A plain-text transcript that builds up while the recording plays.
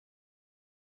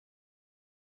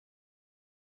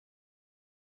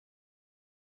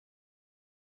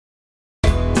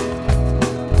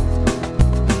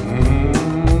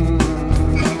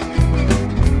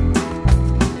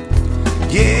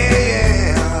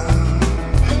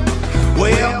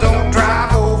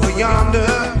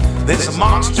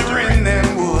monster in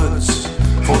them woods.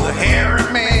 For the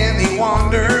hairy man he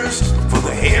wanders, for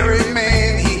the hairy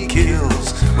man he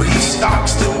kills. But he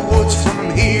stalks the woods from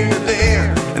here to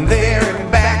there and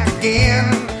back again.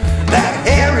 That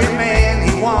hairy man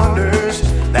he wanders,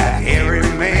 that hairy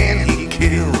man he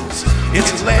kills.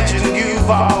 It's a legend you've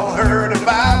all heard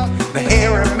about, the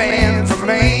hairy man from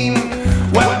Maine.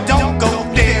 Well, don't go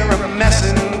there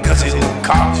a-messin', 'cause it'll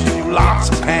cause you lots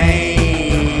of pain.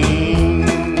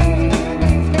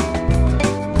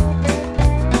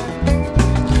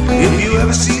 If you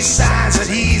ever see signs that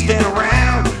he's been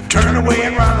around, turn away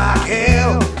and run like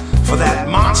hell. For that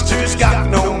monster's got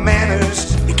no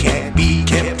manners, he can't be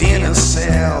kept in a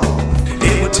cell.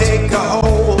 It would take a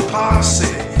whole posse,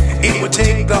 it would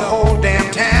take the whole damn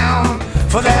town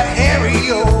for that hairy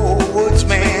old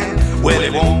woodsman. Well,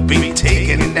 it won't be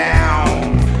taken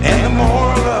down. And the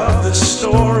moral of the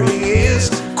story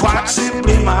is quite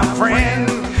simply, my friend,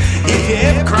 if you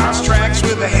ever cross tracks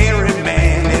with a hairy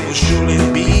man, it will surely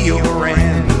be your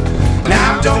end.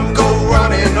 Now don't go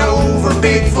running over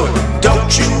Bigfoot,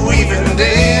 don't you even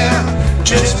dare.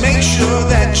 Just make sure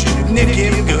that you nick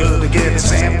him good to get a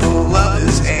sample of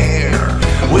his hair.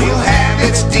 We'll have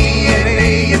its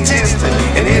DNA tested,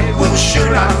 and it will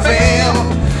sure not fail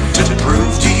to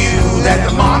prove to you that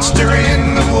the monster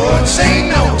in the woods ain't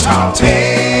no tall tale.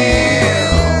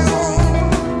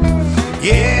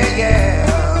 Yeah,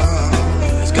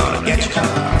 yeah, it's gonna get you.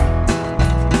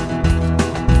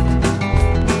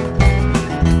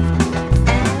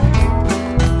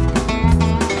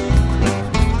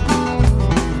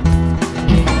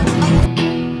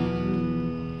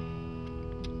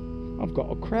 I've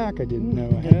got a crack I didn't know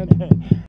I had.